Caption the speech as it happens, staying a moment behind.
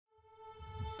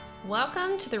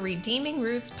Welcome to the Redeeming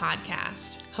Roots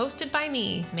podcast, hosted by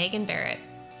me, Megan Barrett.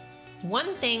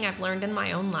 One thing I've learned in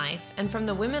my own life and from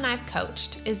the women I've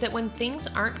coached is that when things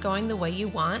aren't going the way you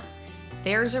want,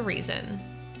 there's a reason.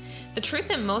 The truth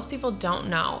that most people don't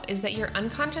know is that your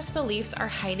unconscious beliefs are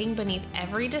hiding beneath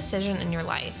every decision in your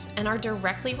life and are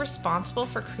directly responsible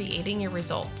for creating your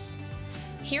results.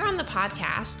 Here on the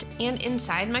podcast and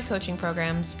inside my coaching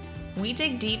programs, we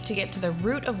dig deep to get to the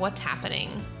root of what's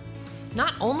happening.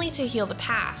 Not only to heal the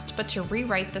past, but to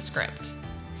rewrite the script.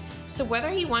 So whether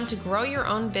you want to grow your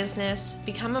own business,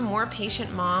 become a more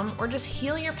patient mom, or just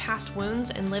heal your past wounds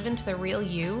and live into the real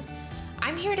you,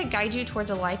 I'm here to guide you towards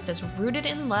a life that's rooted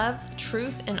in love,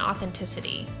 truth, and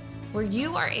authenticity, where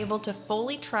you are able to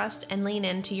fully trust and lean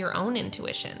into your own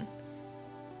intuition.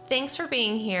 Thanks for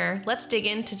being here. Let's dig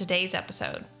into today's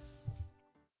episode.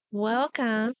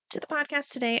 Welcome to the podcast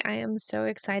today. I am so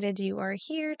excited you are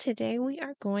here. Today we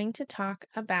are going to talk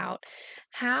about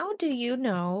how do you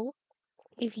know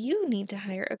if you need to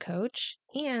hire a coach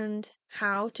and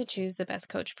how to choose the best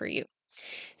coach for you.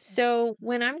 So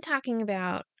when I'm talking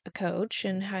about a coach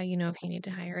and how you know if you need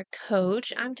to hire a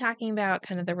coach, I'm talking about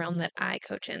kind of the realm that I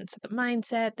coach in. So the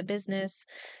mindset, the business,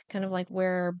 kind of like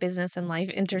where business and life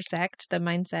intersect, the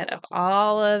mindset of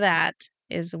all of that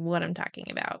is what I'm talking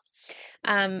about.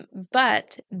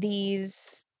 But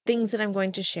these things that I'm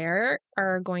going to share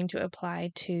are going to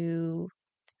apply to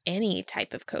any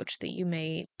type of coach that you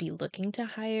may be looking to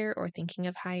hire or thinking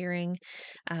of hiring,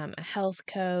 a health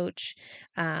coach,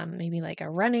 maybe like a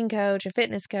running coach, a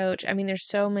fitness coach. I mean, there's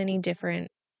so many different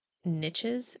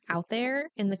niches out there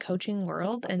in the coaching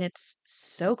world, and it's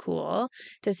so cool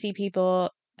to see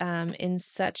people in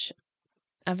such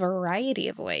a variety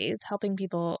of ways, helping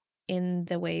people in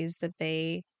the ways that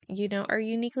they, are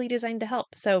uniquely designed to help.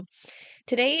 So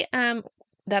today,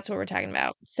 that's what we're talking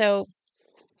about. So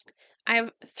I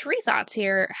have three thoughts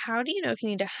here. How do you know if you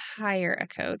need to hire a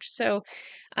coach? So,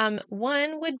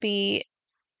 one would be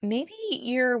maybe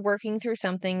you're working through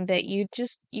something that you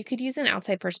could use an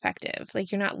outside perspective.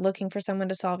 Like you're not looking for someone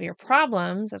to solve your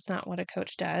problems. That's not what a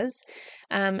coach does.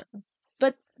 Um,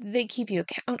 but they keep you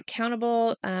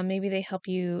accountable. Maybe they help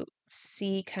you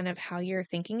see kind of how you're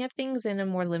thinking of things in a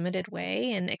more limited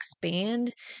way and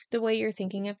expand the way you're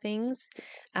thinking of things.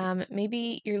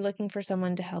 Maybe you're looking for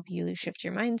someone to help you shift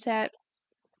your mindset,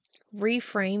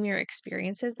 reframe your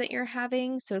experiences that you're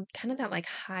having. So kind of that like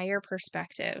higher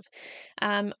perspective.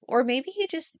 Or maybe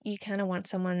you kind of want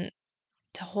someone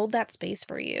to hold that space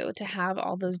for you, to have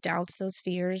all those doubts, those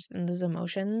fears, and those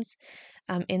emotions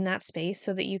in that space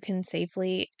so that you can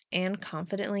safely and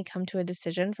confidently come to a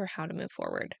decision for how to move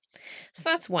forward. So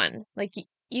that's one. Like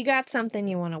you got something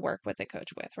you want to work with a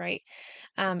coach with, right?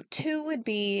 Two would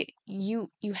be you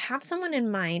have someone in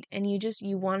mind and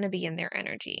you want to be in their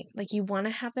energy. Like you want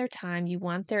to have their time, you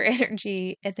want their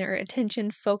energy and their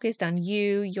attention focused on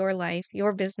you, your life,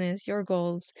 your business, your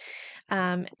goals.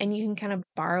 And you can kind of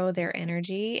borrow their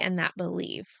energy and that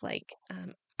belief.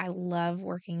 I love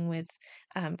working with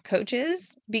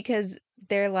coaches because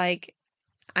they're like,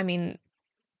 I mean,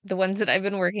 the ones that I've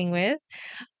been working with,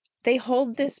 they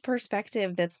hold this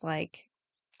perspective that's like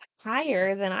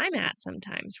higher than I'm at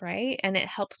sometimes, right? And it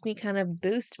helps me kind of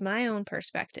boost my own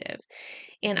perspective.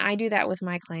 And I do that with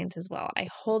my clients as well. I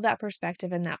hold that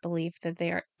perspective and that belief that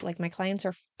they are like my clients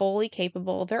are fully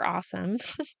capable, they're awesome,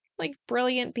 like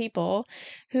brilliant people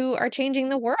who are changing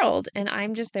the world, and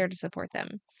I'm just there to support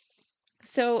them.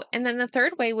 So, and then the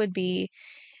third way would be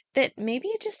that maybe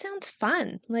it just sounds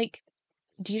fun. Like,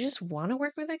 do you just want to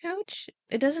work with a coach?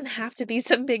 It doesn't have to be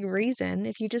some big reason.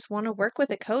 If you just want to work with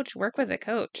a coach, work with a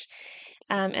coach.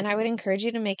 And I would encourage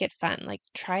you to make it fun. Like,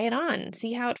 try it on,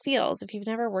 see how it feels. If you've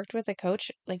never worked with a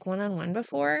coach like one on one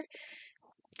before,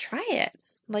 try it.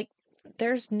 Like,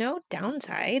 there's no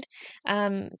downside.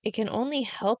 It can only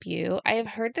help you. I have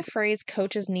heard the phrase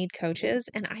coaches need coaches,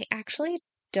 and I actually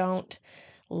don't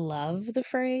love the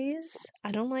phrase.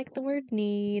 I don't like the word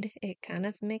need. It kind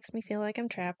of makes me feel like I'm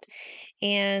trapped.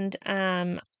 And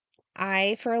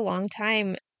I, for a long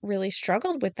time, really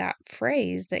struggled with that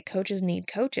phrase that coaches need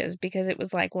coaches because it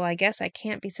was like, well, I guess I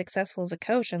can't be successful as a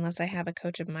coach unless I have a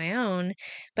coach of my own.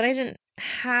 But I didn't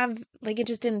have, like, it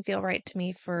just didn't feel right to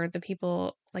me for the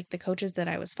people, like the coaches that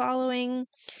I was following.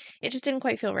 It just didn't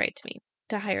quite feel right to me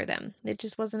to hire them. It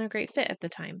just wasn't a great fit at the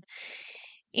time.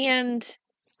 And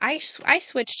I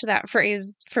switched to that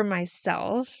phrase for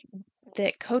myself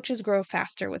that coaches grow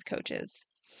faster with coaches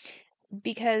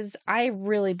because I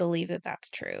really believe that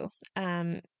that's true.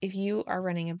 If you are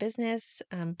running a business,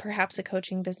 perhaps a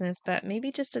coaching business, but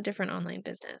maybe just a different online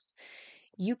business,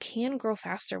 you can grow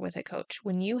faster with a coach.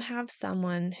 When you have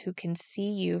someone who can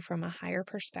see you from a higher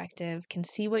perspective, can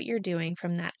see what you're doing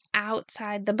from that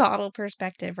outside the bottle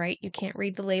perspective, right? You can't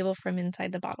read the label from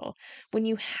inside the bottle. When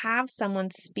you have someone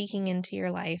speaking into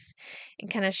your life and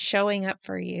kind of showing up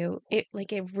for you, it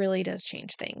really does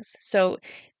change things. So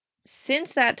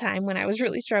since that time when I was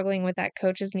really struggling with that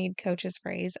coaches need coaches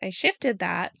phrase, I shifted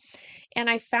that and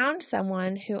I found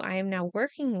someone who I am now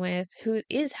working with who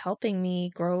is helping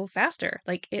me grow faster.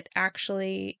 Like it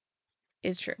actually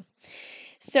is true.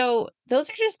 So, those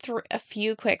are just a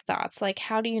few quick thoughts. Like,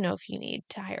 how do you know if you need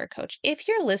to hire a coach? If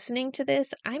you're listening to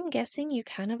this, I'm guessing you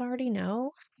kind of already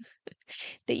know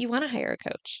that you want to hire a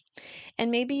coach. And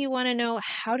maybe you want to know,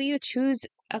 how do you choose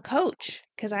a coach?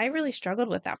 Because I really struggled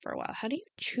with that for a while. How do you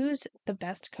choose the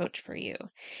best coach for you?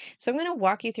 So I'm going to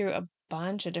walk you through a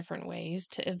bunch of different ways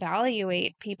to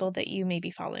evaluate people that you may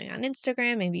be following on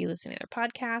Instagram. Maybe you listen to their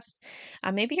podcasts.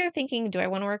 Maybe you're thinking, do I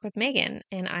want to work with Megan?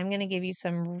 And I'm going to give you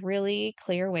some really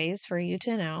clear ways for you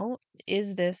to know,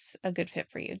 is this a good fit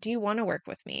for you? Do you want to work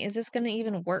with me? Is this going to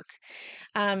even work?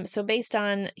 So based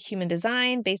on human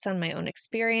design, based on my own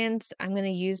experience, I'm going to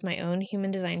use my own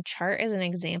human design chart as an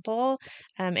example.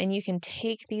 And you can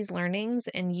take these learnings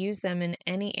and use them in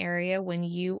any area when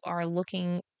you are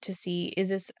looking to see, is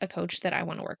this a coach that I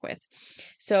want to work with?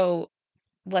 So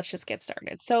let's just get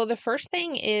started. So the first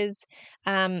thing is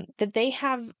that they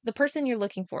have the person you're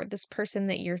looking for, this person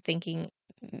that you're thinking,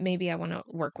 maybe I want to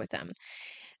work with them.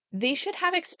 They should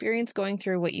have experience going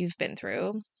through what you've been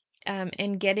through,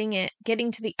 and getting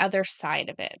to the other side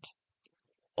of it.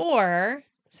 Or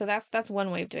so that's one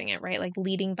way of doing it, right? Like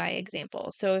leading by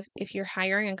example. So if you're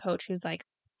hiring a coach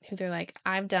who they're like,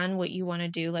 I've done what you want to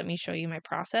do, let me show you my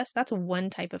process. That's one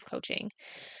type of coaching.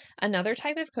 Another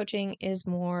type of coaching is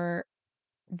more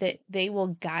that they will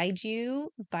guide you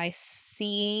by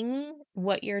seeing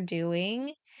what you're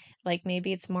doing. Like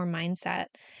maybe it's more mindset,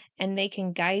 and they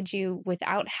can guide you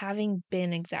without having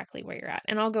been exactly where you're at.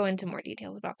 And I'll go into more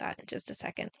details about that in just a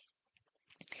second.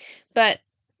 But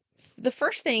the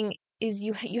first thing is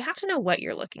you have to know what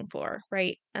you're looking for,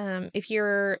 right? If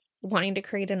you're wanting to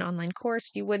create an online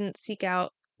course, you wouldn't seek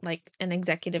out like an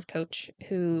executive coach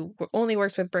who only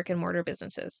works with brick and mortar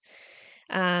businesses.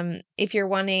 If you're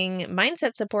wanting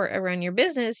mindset support around your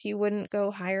business, you wouldn't go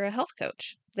hire a health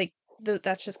coach. Like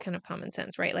that's just kind of common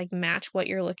sense, right? Like match what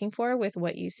you're looking for with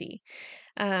what you see.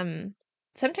 Um,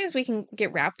 Sometimes we can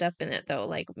get wrapped up in it though.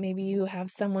 Like maybe you have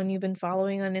someone you've been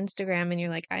following on Instagram and you're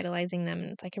like idolizing them.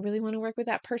 And it's like, I really want to work with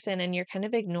that person. And you're kind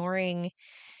of ignoring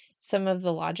some of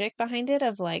the logic behind it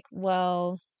of like,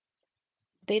 well,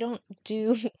 they don't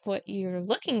do what you're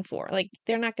looking for. Like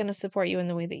they're not going to support you in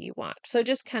the way that you want. So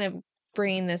just kind of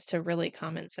bringing this to really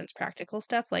common sense practical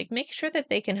stuff, like make sure that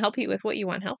they can help you with what you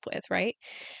want help with, right?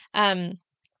 Um,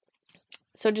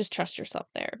 so just trust yourself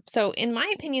there. So in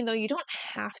my opinion, though, you don't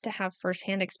have to have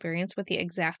firsthand experience with the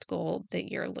exact goal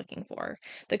that you're looking for.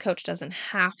 The coach doesn't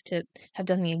have to have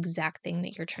done the exact thing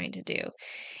that you're trying to do.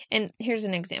 And here's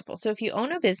an example. So if you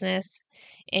own a business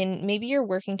and maybe you're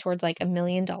working towards like $1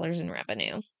 million in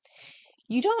revenue,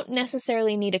 you don't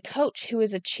necessarily need a coach who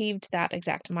has achieved that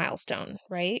exact milestone,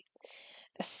 right?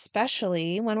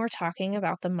 Especially when we're talking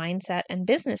about the mindset and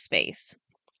business space.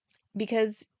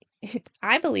 Because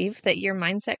I believe that your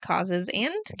mindset causes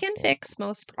and can fix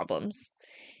most problems.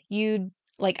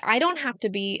 I don't have to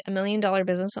be $1 million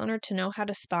business owner to know how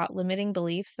to spot limiting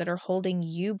beliefs that are holding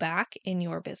you back in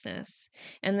your business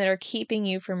and that are keeping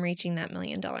you from reaching that $1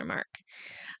 million mark.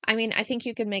 I mean, I think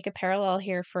you could make a parallel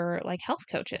here for like health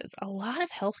coaches. A lot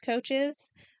of health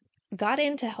coaches got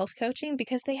into health coaching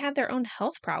because they had their own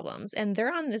health problems and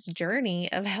they're on this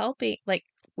journey of helping, like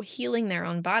healing their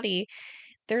own body.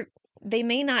 They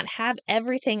may not have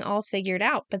everything all figured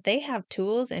out, but they have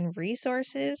tools and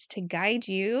resources to guide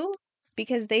you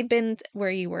because they've been where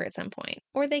you were at some point,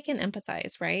 or they can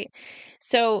empathize, right?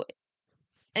 So,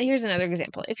 and here's another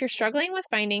example. If you're struggling with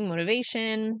finding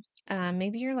motivation,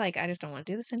 maybe you're like, I just don't want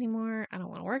to do this anymore. I don't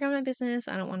want to work on my business.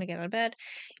 I don't want to get out of bed.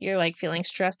 You're like feeling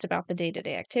stressed about the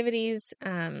day-to-day activities.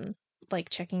 Like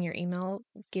checking your email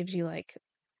gives you like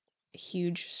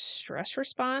huge stress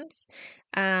response.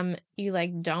 You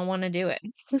like don't want to do it.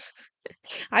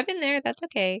 I've been there, that's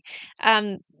okay.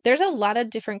 There's a lot of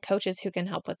different coaches who can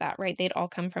help with that, right? They'd all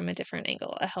come from a different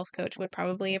angle. A health coach would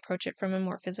probably approach it from a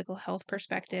more physical health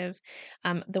perspective.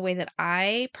 The way that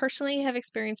I personally have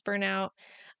experienced burnout,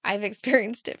 I've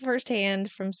experienced it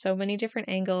firsthand from so many different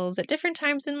angles at different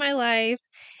times in my life.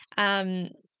 Um,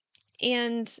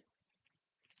 and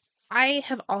I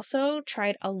have also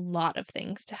tried a lot of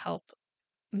things to help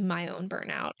my own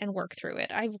burnout and work through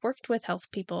it. I've worked with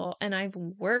health people and I've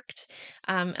worked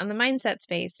on the mindset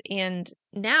space. And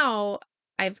now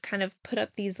I've kind of put up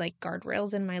these like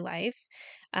guardrails in my life.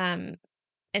 Um,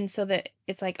 and so that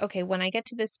it's like, okay, when I get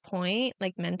to this point,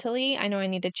 like mentally, I know I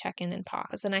need to check in and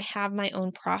pause. And I have my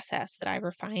own process that I've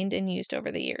refined and used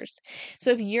over the years.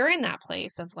 So if you're in that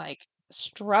place of like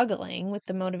struggling with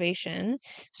the motivation,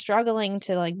 struggling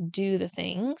to like do the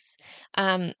things,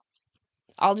 um,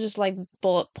 I'll just like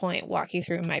bullet point walk you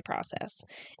through my process.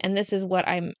 And this is what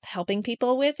I'm helping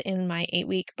people with in my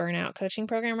 8-week burnout coaching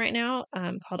program right now,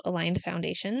 called Aligned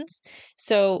Foundations.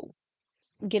 So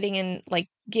getting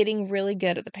really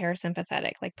good at the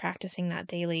parasympathetic, like practicing that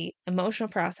daily emotional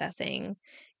processing,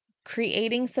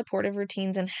 creating supportive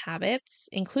routines and habits,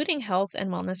 including health and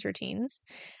wellness routines,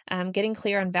 getting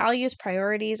clear on values,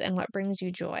 priorities, and what brings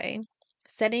you joy,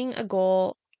 setting a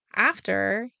goal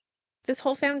after this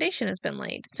whole foundation has been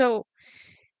laid. So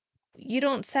you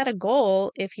don't set a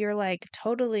goal if you're like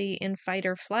totally in fight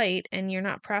or flight and you're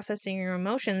not processing your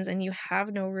emotions and you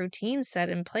have no routine set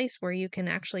in place where you can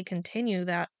actually continue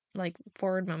that like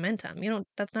forward momentum.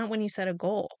 That's not when you set a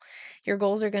goal. Your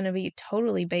goals are going to be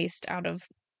totally based out of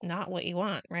not what you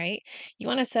want, right? You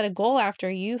want to set a goal after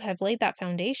you have laid that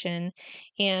foundation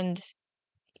and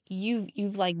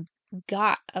you've like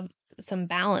got some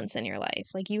balance in your life.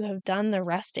 Like you have done the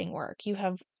resting work. You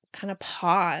have kind of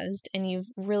paused and you've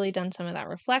really done some of that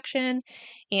reflection.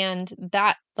 And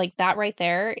that right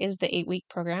there is the 8-week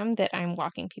program that I'm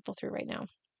walking people through right now.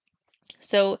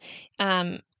 So,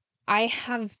 um, I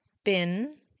have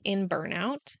been in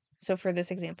burnout. So for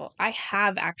this example, I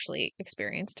have actually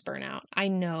experienced burnout. I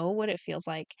know what it feels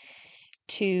like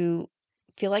to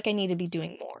feel like I need to be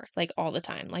doing more, like all the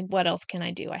time. Like, what else can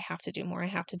I do? I have to do more. I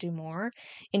have to do more.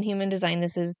 In human design,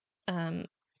 this is um,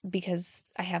 because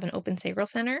I have an open sacral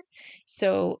center.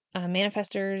 So,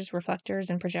 manifestors,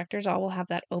 reflectors, and projectors all will have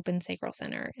that open sacral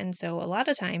center. And so, a lot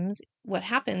of times, what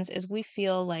happens is we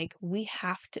feel like we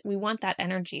want that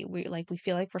energy. We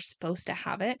feel like we're supposed to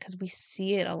have it because we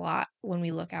see it a lot when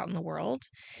we look out in the world.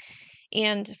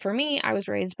 And for me, I was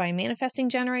raised by a manifesting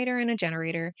generator and a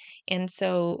generator. And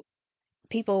so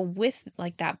people with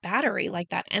like that battery, like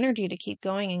that energy to keep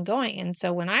going and going. And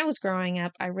so when I was growing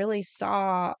up, I really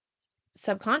saw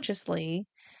subconsciously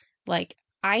like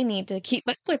I need to keep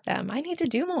up with them. I need to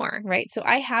do more, right? So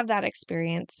I have that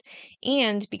experience.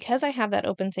 And because I have that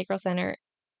open sacral center,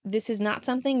 this is not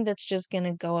something that's just going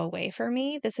to go away for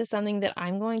me. This is something that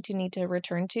I'm going to need to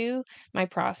return to my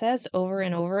process over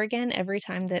and over again every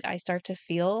time that I start to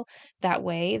feel that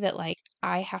way that like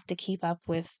I have to keep up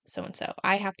with so and so.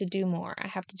 I have to do more. I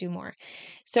have to do more.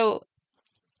 So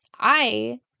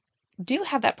I do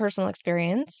have that personal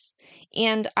experience.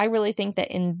 And I really think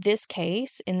that in this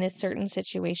case, in this certain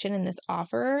situation, in this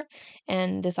offer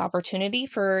and this opportunity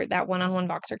for that one-on-one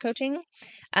Voxer coaching,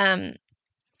 um,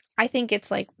 I think it's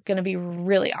like going to be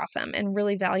really awesome and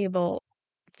really valuable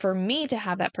for me to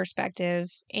have that perspective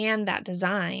and that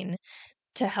design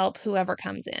to help whoever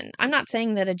comes in. I'm not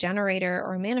saying that a generator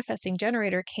or a manifesting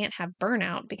generator can't have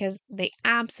burnout because they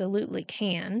absolutely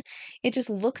can. It just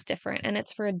looks different and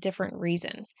it's for a different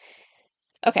reason.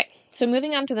 Okay, so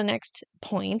moving on to the next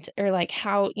point, or like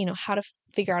how to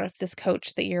figure out if this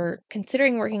coach that you're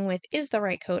considering working with is the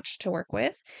right coach to work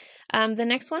with. The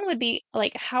next one would be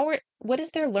like, what is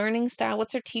their learning style?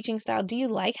 What's their teaching style? Do you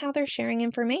like how they're sharing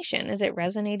information? Is it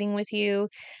resonating with you?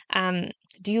 Um,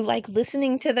 do you like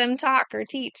listening to them talk or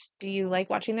teach? Do you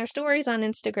like watching their stories on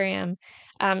Instagram?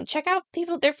 Check out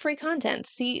their free content.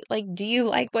 See, like, do you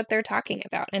like what they're talking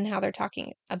about and how they're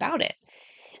talking about it?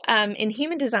 In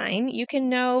human design, you can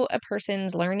know a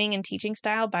person's learning and teaching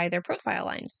style by their profile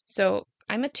lines. So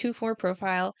I'm a 2-4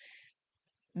 profile.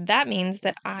 That means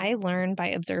that I learn by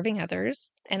observing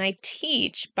others and I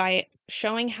teach by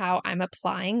showing how I'm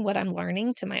applying what I'm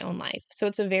learning to my own life. So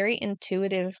it's a very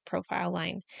intuitive profile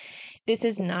line. This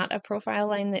is not a profile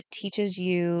line that teaches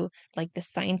you like the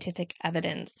scientific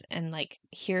evidence and like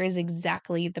here is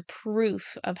exactly the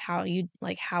proof of how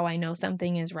I know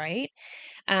something is right.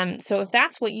 So if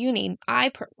that's what you need,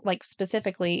 like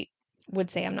specifically would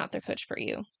say I'm not the coach for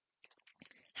you.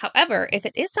 However, if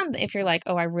it is something, if you're like,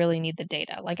 oh, I really need the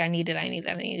data, like I need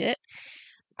it,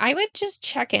 I would just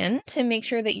check in to make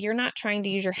sure that you're not trying to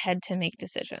use your head to make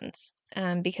decisions.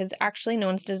 Because actually, no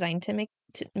one's designed to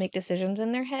make decisions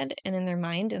in their head and in their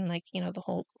mind, and like the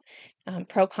whole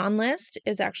pro con list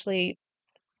is actually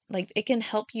like it can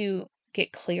help you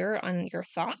get clear on your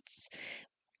thoughts.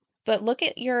 But look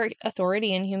at your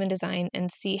authority in human design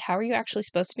and see how are you actually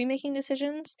supposed to be making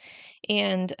decisions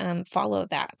and follow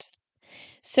that.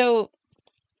 So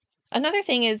Another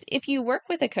thing is if you work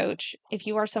with a coach, if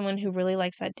you are someone who really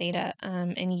likes that data,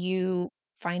 and you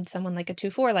find someone like a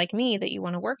 2-4 like me that you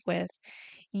want to work with,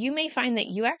 you may find that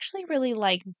you actually really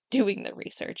like doing the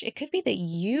research. It could be that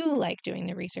you like doing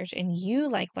the research and you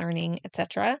like learning,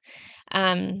 etc.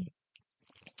 Um,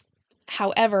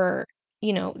 However,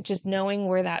 just knowing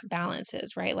where that balance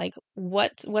is, right? Like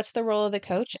what's the role of the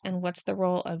coach and what's the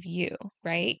role of you,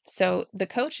 right? So the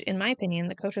coach, in my opinion,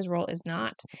 the coach's role is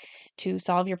not to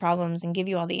solve your problems and give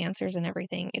you all the answers and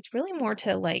everything. It's really more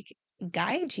to like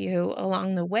guide you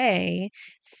along the way,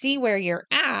 see where you're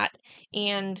at,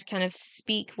 and kind of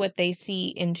speak what they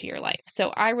see into your life. So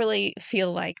I really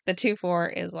feel like the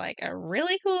 2-4 is like a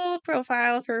really cool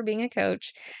profile for being a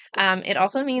coach. It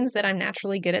also means that I'm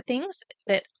naturally good at things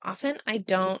that often I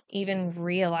don't even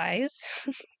realize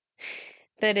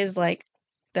that is like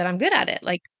that I'm good at it.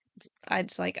 Like I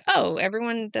just like, oh,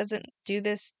 everyone doesn't do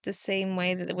this the same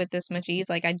way that with this much ease.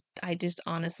 Like I just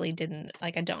honestly didn't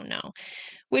like I don't know.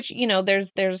 Which,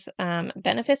 there's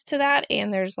benefits to that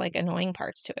and there's like annoying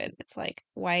parts to it. It's like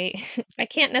why I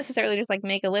can't necessarily just like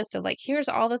make a list of like here's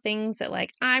all the things that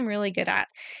like I'm really good at.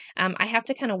 I have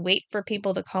to kind of wait for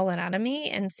people to call it out of me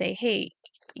and say, "Hey,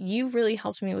 you really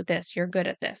helped me with this. You're good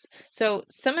at this." So,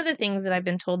 some of the things that I've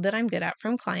been told that I'm good at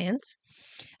from clients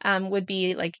would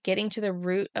be like getting to the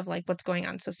root of like what's going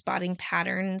on. So spotting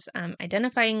patterns,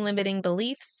 identifying limiting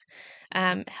beliefs,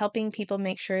 helping people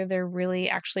make sure they're really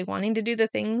actually wanting to do the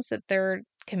things that they're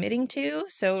committing to.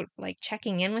 So like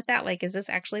checking in with that, like, is this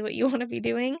actually what you want to be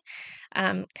doing?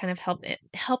 Kind of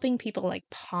helping people like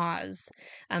pause.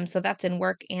 So that's in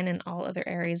work and in all other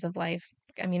areas of life.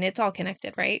 I mean, it's all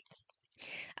connected, right?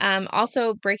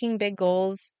 Also breaking big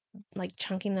goals, like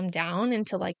chunking them down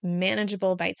into like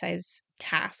manageable bite-sized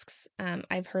tasks.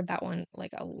 I've heard that one like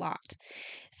a lot.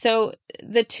 So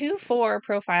the 2-4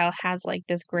 profile has like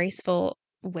this graceful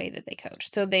way that they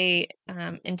coach. So they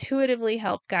intuitively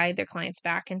help guide their clients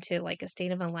back into like a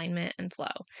state of alignment and flow.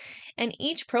 And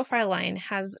each profile line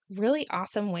has really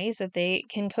awesome ways that they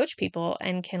can coach people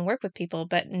and can work with people,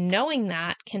 but knowing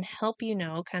that can help you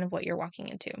know kind of what you're walking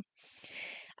into.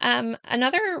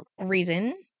 Another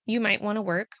reason you might want to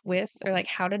work with, or like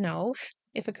how to know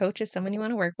if a coach is someone you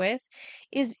want to work with,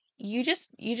 is you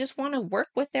just want to work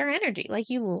with their energy. Like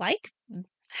you like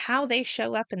how they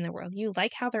show up in the world. You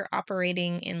like how they're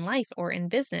operating in life or in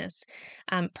business.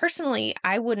 Personally,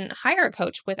 I wouldn't hire a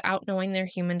coach without knowing their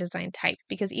human design type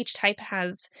because each type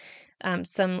has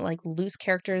some like loose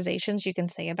characterizations you can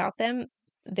say about them.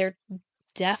 There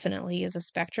definitely is a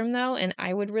spectrum though, and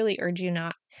I would really urge you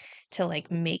not to like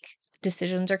make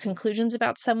decisions or conclusions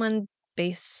about someone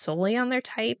based solely on their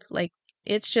type. Like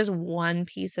it's just one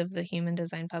piece of the human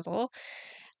design puzzle.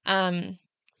 Um,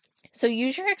 so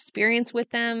use your experience with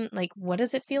them. Like, what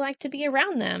does it feel like to be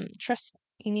around them?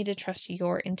 You need to trust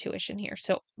your intuition here.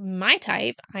 So, my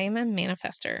type, I am a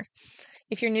manifester.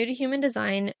 If you're new to human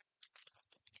design,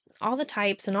 all the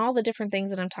types and all the different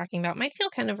things that I'm talking about might feel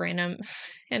kind of random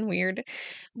and weird,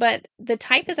 but the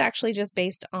type is actually just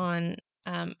based on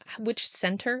which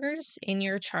centers in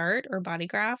your chart or body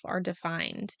graph are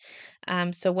defined.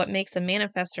 So, what makes a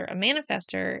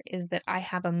manifester is that I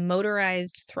have a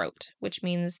motorized throat, which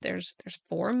means there's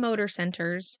 4 motor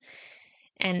centers,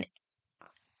 and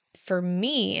for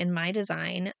me in my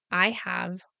design, I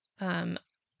have um,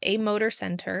 a motor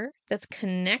center that's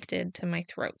connected to my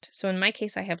throat. So in my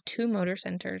case, I have 2 motor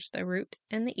centers, the root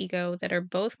and the ego, that are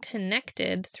both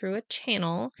connected through a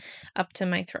channel up to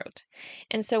my throat.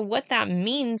 And so what that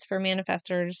means for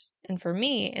manifestors and for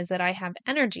me is that I have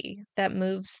energy that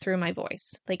moves through my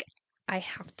voice. Like I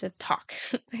have to talk.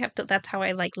 That's how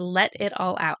I like let it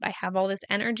all out. I have all this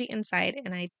energy inside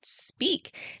and I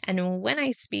speak. And when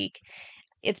I speak,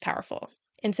 it's powerful.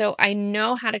 And so I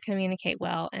know how to communicate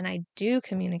well, and I do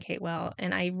communicate well.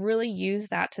 And I really use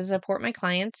that to support my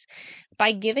clients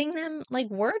by giving them like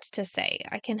words to say.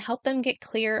 I can help them get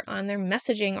clear on their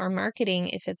messaging or marketing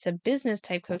if it's a business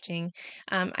type coaching.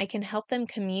 I can help them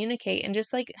communicate and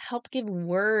just like help give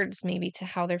words maybe to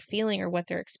how they're feeling or what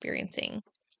they're experiencing.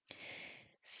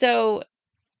 So,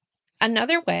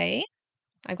 another way,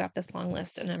 I've got this long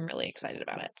list and I'm really excited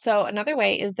about it. So, another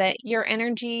way is that your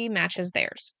energy matches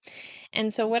theirs.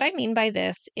 And so, what I mean by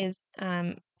this is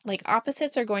like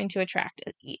opposites are going to attract,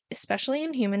 especially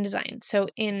in human design. So,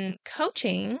 in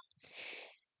coaching,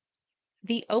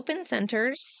 the open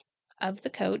centers of the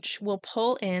coach will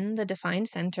pull in the defined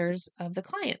centers of the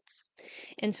clients.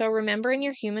 And so, remember in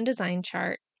your human design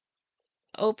chart,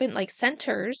 open like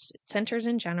centers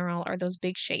in general are those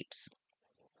big shapes.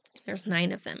 There's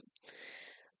 9 of them.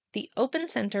 The open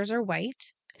centers are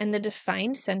white and the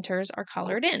defined centers are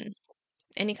colored in.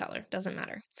 any color, doesn't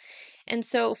matter. And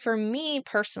so for me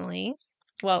personally,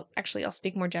 well, actually, I'll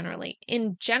speak more generally.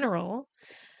 In general,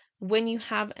 when you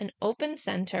have an open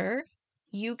center,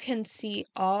 you can see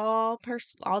all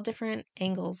different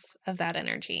angles of that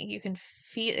energy. You can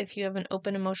feel, if you have an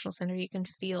open emotional center, you can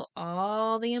feel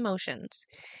all the emotions,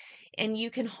 and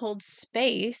you can hold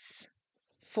space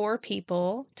for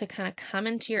people to kind of come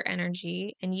into your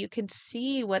energy, and you can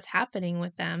see what's happening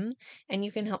with them, and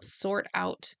you can help sort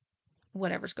out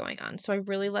whatever's going on. So I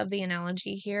really love the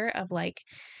analogy here of like,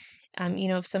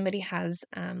 if somebody has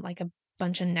like a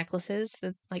bunch of necklaces,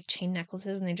 that like chain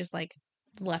necklaces, and they just like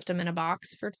left them in a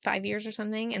box for 5 years or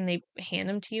something, and they hand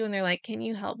them to you, and they're like, "Can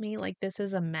you help me? Like this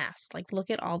is a mess. Like look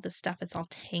at all this stuff. It's all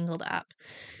tangled up."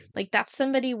 Like that's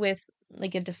somebody with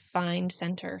like a defined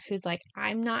center who's like,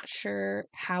 "I'm not sure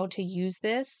how to use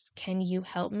this. Can you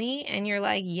help me?" And you're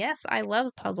like, "Yes, I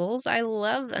love puzzles. I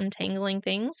love untangling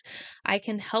things. I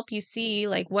can help you see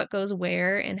like what goes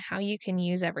where and how you can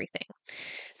use everything."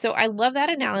 So I love that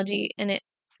analogy, and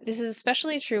this is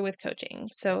especially true with coaching.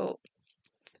 So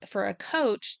for a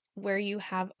coach where you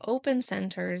have open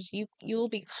centers, you'll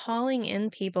be calling in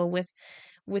people with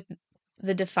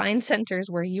the defined centers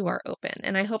where you are open.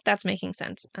 And I hope that's making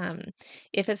sense.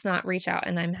 If it's not, reach out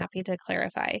and I'm happy to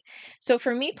clarify. So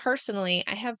for me personally,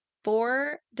 I have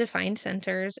 4 defined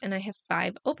centers and I have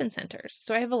 5 open centers.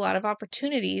 So I have a lot of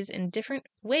opportunities in different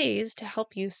ways to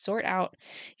help you sort out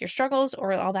your struggles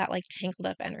or all that like tangled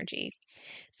up energy.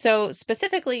 So,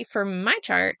 specifically for my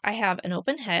chart, I have an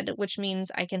open head, which means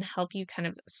I can help you kind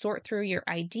of sort through your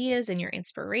ideas and your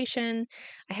inspiration.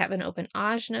 I have an open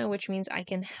ajna, which means I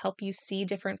can help you see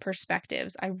different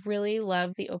perspectives. I really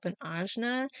love the open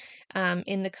ajna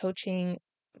in the coaching,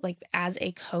 like as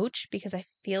a coach, because I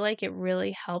feel like it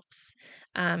really helps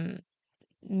um,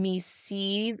 me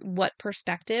see what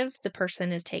perspective the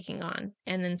person is taking on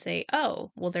and then say,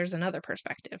 oh, well, there's another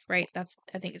perspective, right?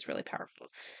 I think it's really powerful.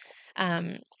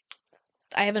 Um,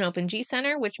 I have an open G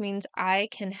center, which means I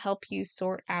can help you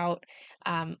sort out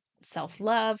self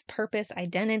love, purpose,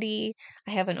 identity.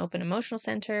 I have an open emotional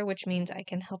center, which means I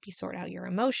can help you sort out your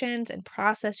emotions and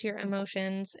process your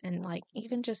emotions and, like,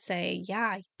 even just say,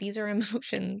 yeah, these are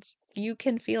emotions. You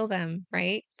can feel them,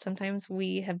 right? Sometimes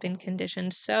we have been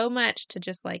conditioned so much to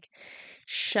just like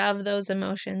shove those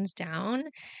emotions down.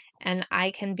 And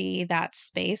I can be that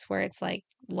space where it's like,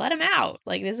 let them out.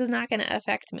 Like, this is not going to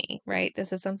affect me, right?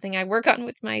 This is something I work on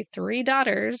with my 3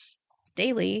 daughters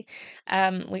daily.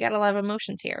 We got a lot of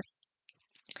emotions here.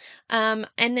 And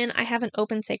then I have an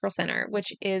open sacral center,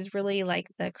 which is really like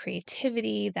the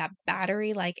creativity, that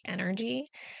battery like energy.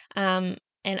 And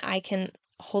I can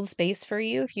hold space for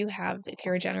you if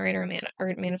you're a generator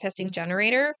or manifesting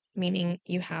generator, meaning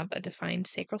you have a defined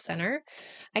sacral center.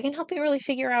 I can help you really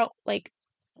figure out like,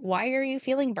 why are you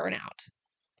feeling burnout?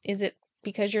 Is it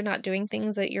because you're not doing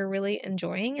things that you're really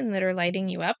enjoying and that are lighting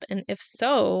you up? And if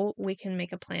so, we can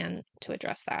make a plan to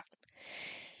address that.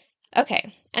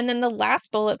 Okay. And then the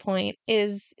last bullet point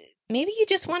is maybe you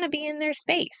just want to be in their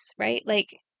space, right? Like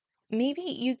maybe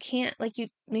you can't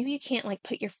like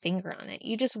put your finger on it.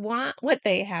 You just want what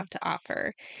they have to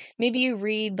offer. Maybe you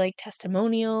read like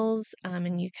testimonials,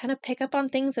 and you kind of pick up on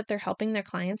things that they're helping their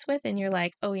clients with, and you're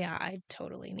like, oh yeah, I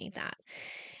totally need that.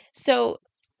 So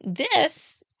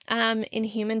this in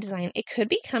human design, it could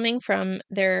be coming from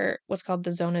their what's called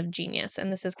the zone of genius,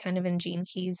 and this is kind of in Gene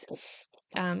Keys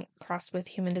crossed with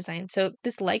human design. So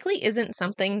this likely isn't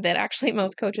something that actually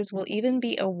most coaches will even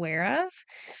be aware of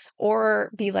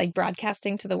or be like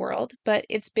broadcasting to the world, but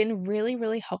it's been really,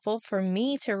 really helpful for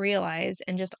me to realize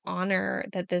and just honor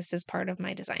that this is part of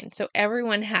my design. So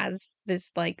everyone has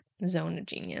this like zone of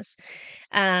genius.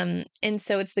 And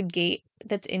so it's the gate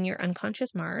that's in your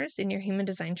unconscious Mars in your human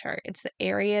design chart. It's the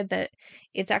area that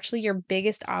it's actually your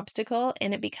biggest obstacle,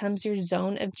 and it becomes your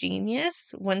zone of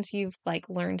genius once you've like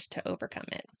learned to overcome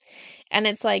it. And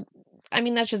it's like, I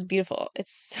mean, that's just beautiful.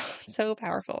 It's so, so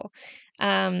powerful.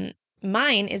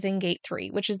 Mine is in gate 3,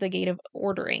 which is the gate of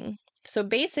ordering. So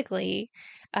basically,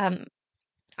 um,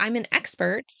 I'm an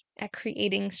expert at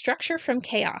creating structure from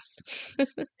chaos.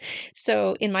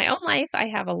 So in my own life, I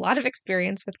have a lot of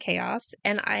experience with chaos,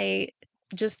 and I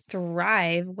just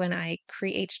thrive when I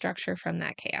create structure from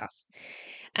that chaos.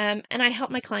 And I help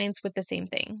my clients with the same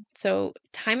thing. So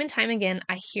time and time again,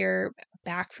 I hear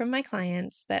back from my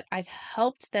clients that I've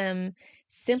helped them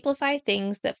simplify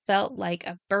things that felt like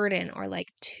a burden or like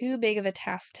too big of a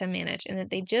task to manage, and that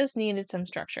they just needed some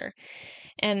structure.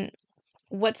 And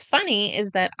what's funny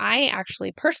is that I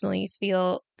actually personally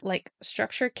feel like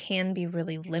structure can be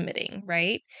really limiting,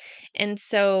 right? And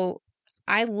so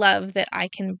I love that I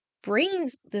can bring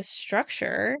this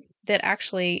structure that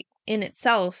actually in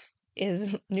itself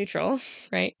is neutral,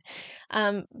 right?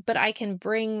 But I can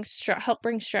help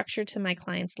bring structure to my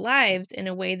clients' lives in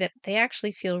a way that they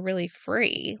actually feel really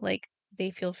free. Like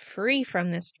they feel free,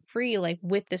 like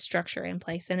with this structure in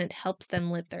place, and it helps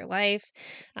them live their life,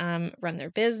 run their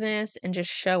business, and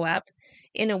just show up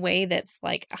in a way that's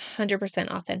like 100%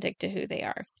 authentic to who they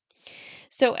are.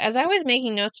 So as I was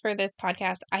making notes for this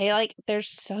podcast, there's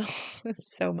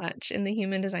so much in the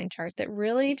human design chart that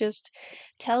really just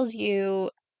tells you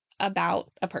about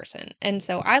a person. And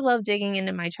so I love digging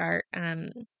into my chart.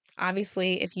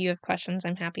 Obviously, if you have questions,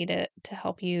 I'm happy to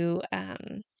help you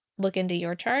look into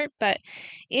your chart. But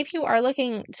if you are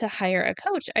looking to hire a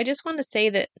coach, I just want to say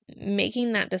that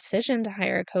making that decision to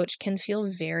hire a coach can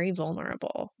feel very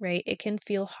vulnerable, right? It can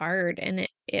feel hard, and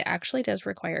it actually does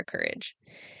require courage.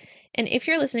 And if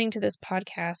you're listening to this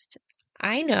podcast,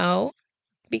 I know,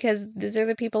 because these are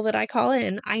the people that I call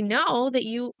in, I know that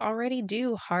you already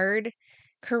do hard,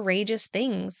 courageous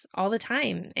things all the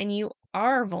time, and you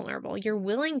are vulnerable. You're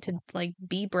willing to like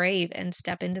be brave and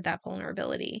step into that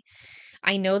vulnerability.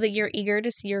 I know that you're eager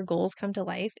to see your goals come to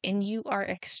life, and you are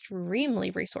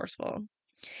extremely resourceful.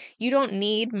 You don't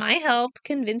need my help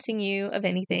convincing you of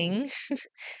anything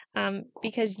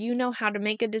because you know how to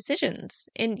make good decisions,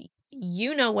 and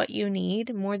you know what you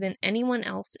need more than anyone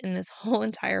else in this whole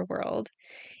entire world.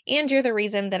 And you're the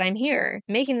reason that I'm here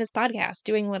making this podcast,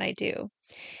 doing what I do.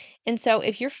 And so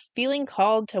if you're feeling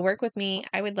called to work with me,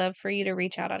 I would love for you to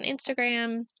reach out on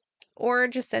Instagram or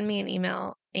just send me an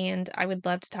email. And I would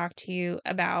love to talk to you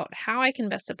about how I can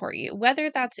best support you, whether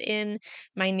that's in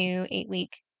my new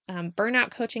 8-week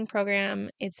burnout coaching program.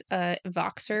 It's a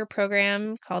Voxer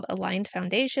program called Aligned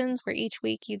Foundations, where each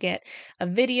week you get a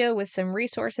video with some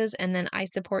resources, and then I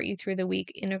support you through the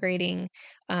week integrating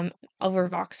over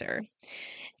Voxer.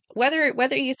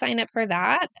 Whether you sign up for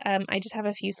that, I just have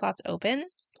a few slots open.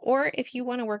 Or if you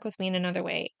want to work with me in another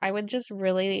way, I would just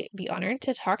really be honored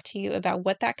to talk to you about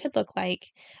what that could look like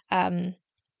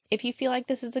if you feel like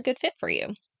this is a good fit for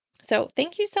you. So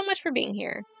thank you so much for being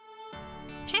here.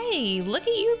 Hey, look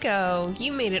at you go.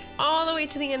 You made it all the way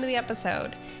to the end of the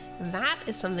episode. That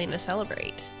is something to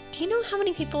celebrate. Do you know how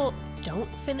many people don't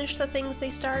finish the things they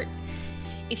start?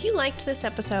 If you liked this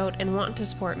episode and want to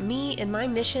support me in my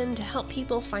mission to help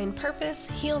people find purpose,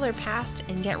 heal their past,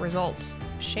 and get results,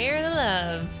 share the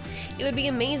love. It would be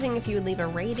amazing if you would leave a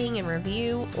rating and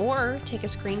review or take a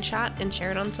screenshot and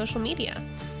share it on social media.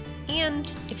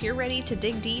 And if you're ready to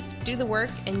dig deep, do the work,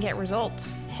 and get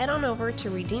results, head on over to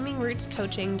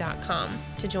redeemingrootscoaching.com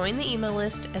to join the email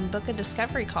list and book a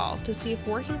discovery call to see if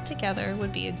working together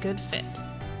would be a good fit.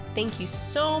 Thank you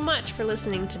so much for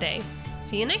listening today.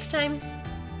 See you next time.